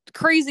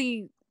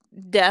crazy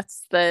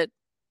deaths that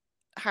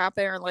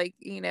happen, or like,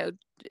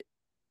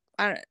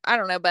 I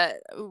don't know, but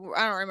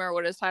I don't remember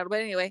what it's titled.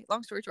 But anyway,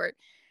 long story short,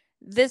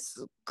 this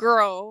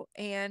girl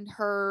and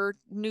her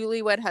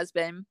newlywed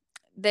husband,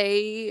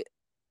 they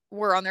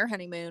were on their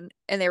honeymoon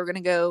and they were going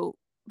to go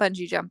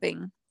bungee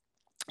jumping,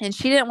 and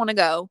she didn't want to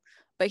go,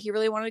 but he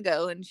really wanted to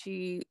go, and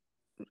she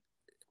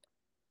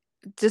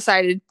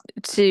decided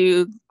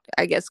to,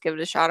 I guess, give it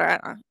a shot.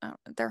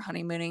 They're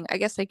honeymooning. I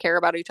guess they care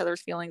about each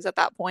other's feelings at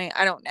that point.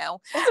 I don't know.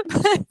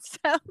 But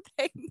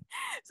they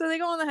so they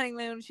go on the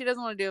honeymoon. She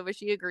doesn't want to do it, but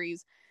she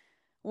agrees.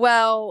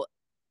 Well,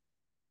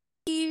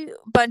 he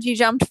bungee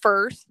jumped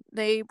first.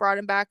 They brought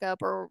him back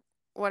up or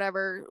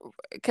whatever,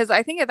 because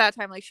I think at that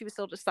time, like, she was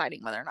still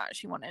deciding whether or not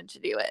she wanted to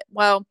do it.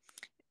 Well,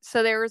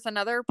 so there was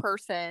another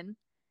person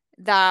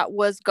that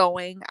was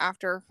going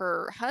after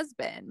her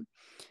husband,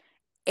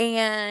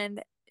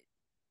 and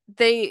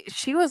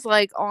she was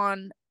like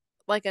on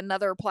like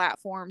another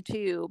platform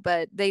too,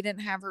 but they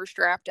didn't have her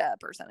strapped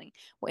up or something.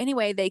 Well,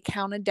 anyway, they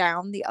counted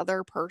down the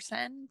other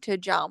person to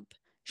jump.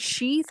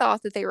 She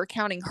thought that they were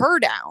counting her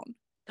down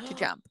to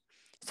jump.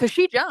 So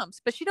she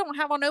jumps, but she don't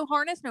have on no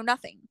harness, no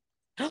nothing.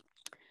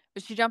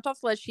 But she jumped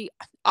off the ledge. She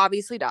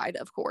obviously died,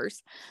 of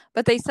course.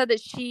 But they said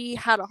that she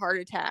had a heart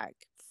attack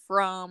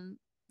from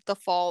the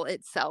fall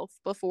itself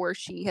before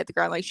she hit the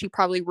ground. Like, she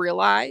probably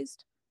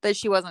realized that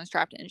she wasn't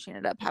strapped in. She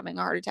ended up having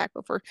a heart attack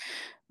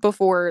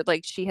before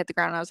like she hit the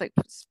ground. And I was like,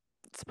 it's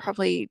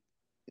probably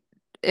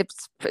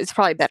it's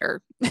probably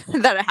better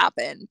that it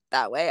happened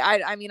that way.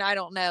 I mean, I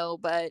don't know,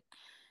 but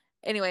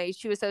anyway,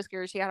 she was so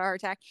scared she had a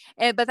heart attack.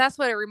 But that's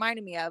what it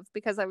reminded me of,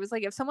 because I was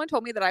like, if someone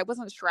told me that I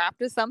wasn't strapped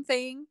to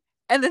something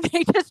and then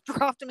they just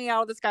dropped me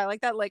out of the sky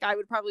like that, like, I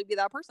would probably be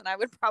that person. I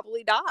would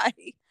probably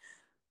die.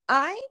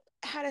 I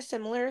had a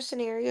similar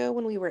scenario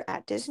when we were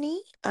at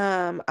Disney.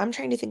 I'm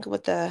trying to think of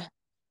what the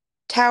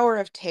Tower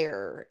of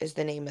Terror is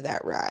the name of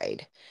that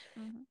ride.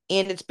 Mm-hmm.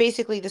 And it's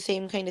basically the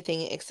same kind of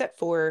thing, except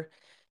for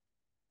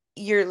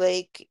you're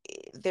like,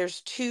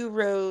 there's two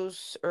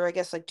rows, or I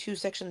guess like two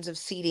sections of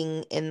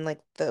seating in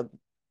like the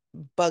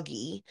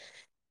buggy,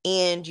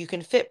 and you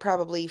can fit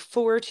probably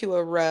four to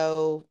a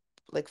row,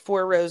 like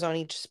four rows on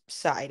each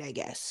side, I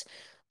guess.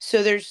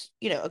 So there's,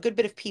 a good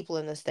bit of people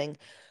in this thing.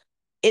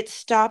 It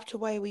stopped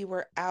while we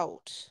were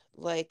out.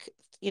 Like,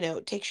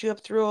 it takes you up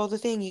through all the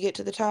thing. You get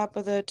to the top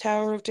of the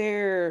Tower of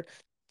Terror,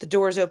 the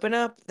doors open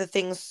up, the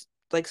thing's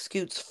like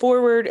scoots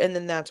forward, and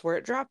then that's where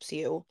it drops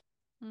you.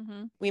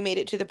 Mm-hmm. We made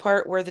it to the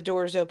part where the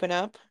doors open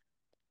up.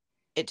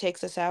 It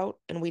takes us out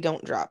and we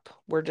don't drop.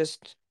 We're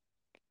just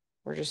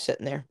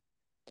sitting there.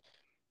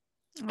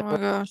 Oh my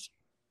gosh.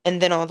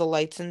 And then all the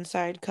lights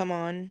inside come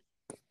on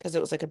because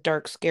it was like a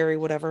dark, scary,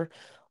 whatever.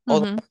 All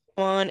the Mm-hmm. lights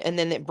come on, and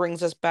then it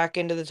brings us back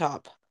into the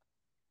top.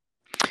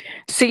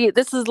 See,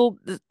 this is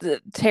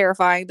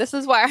terrifying. This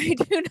is why I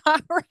do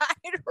not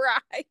ride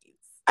rides.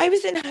 I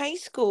was in high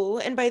school,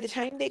 and by the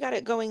time they got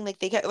it going,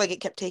 like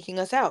it kept taking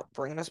us out,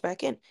 bringing us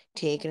back in,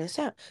 taking us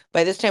out.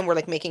 By this time, we're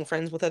like making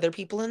friends with other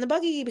people in the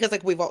buggy because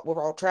like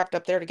we're all trapped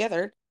up there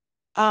together.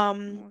 Oh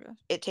my gosh.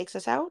 It takes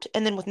us out,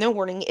 and then with no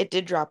warning, it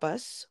did drop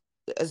us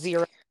a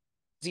zero,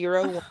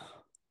 zero, one.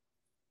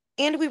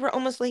 And we were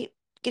almost late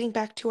getting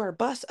back to our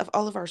bus of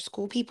all of our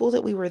school people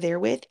that we were there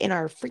with, and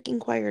our freaking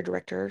choir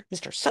director,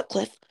 Mr.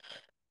 Sutcliffe.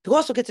 who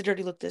also gets a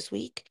dirty look this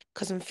week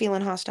because I'm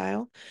feeling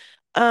hostile,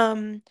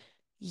 um,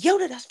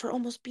 yelled at us for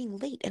almost being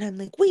late. And I'm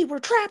like, we were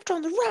trapped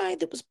on the ride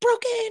that was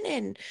broken.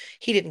 And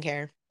he didn't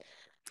care.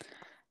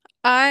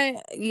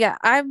 Yeah,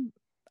 I'm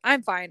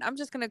fine. I'm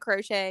just gonna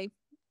crochet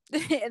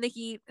in the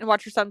heat and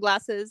watch your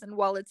sunglasses and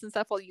wallets and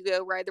stuff while you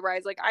go ride the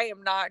rides. Like I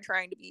am not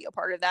trying to be a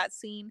part of that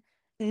scene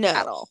at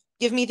No, all.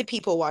 give me the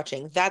people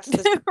watching. That's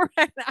the,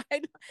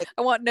 Right?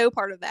 I want no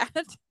part of that.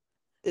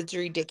 it's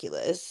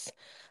ridiculous.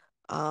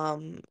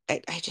 I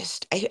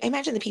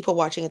imagine the people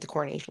watching at the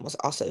coronation was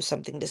also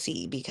something to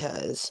see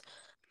because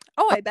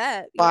Oh, I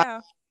bet. a lot Yeah.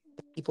 of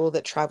people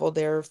that traveled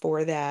there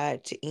for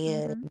that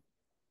and Mm-hmm.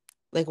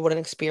 like what an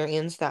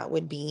experience that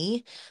would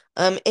be.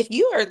 If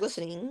you are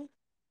listening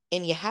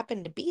and you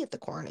happen to be at the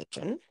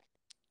coronation,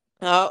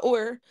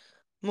 or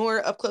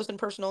more up close and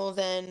personal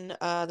than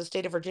the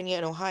state of Virginia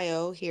and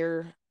Ohio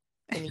here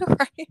in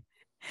the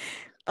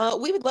Right.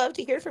 we would love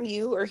to hear from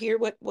you or hear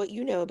what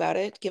you know about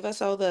it. Give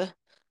us all the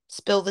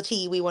spill the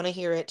tea. We want to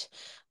hear it.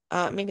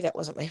 Maybe that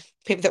wasn't my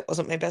maybe that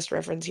wasn't my best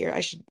reference here.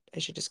 I should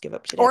just give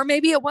up today. Or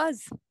maybe it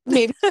was.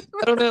 Maybe I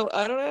don't know.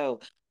 I don't know.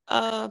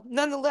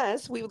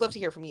 Nonetheless, we would love to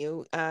hear from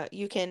you.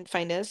 You can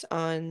find us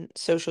on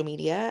social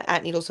media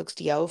at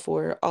Needles6DL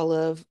for all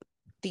of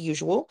the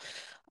usual.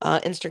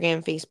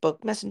 Instagram,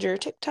 Facebook, Messenger,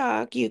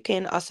 TikTok. You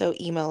can also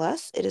email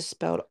us. It is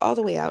spelled all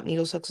the way out,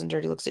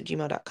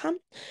 needleshooksanddirtylooks@gmail.com.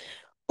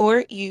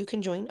 Or you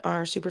can join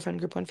our super fun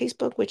group on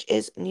Facebook, which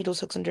is Needles,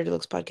 Hooks, and Dirty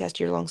Looks Podcast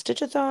Year Long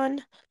Stitchathon.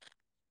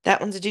 That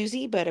one's a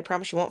doozy, but I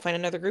promise you won't find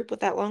another group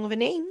with that long of a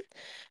name.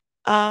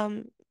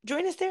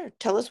 Join us there.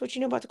 Tell us what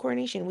you know about the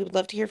coronation. We would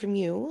love to hear from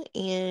you.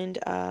 And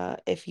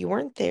if you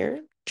weren't there,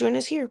 join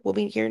us here. We'll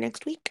be here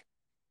next week.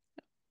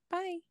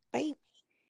 Bye. Bye.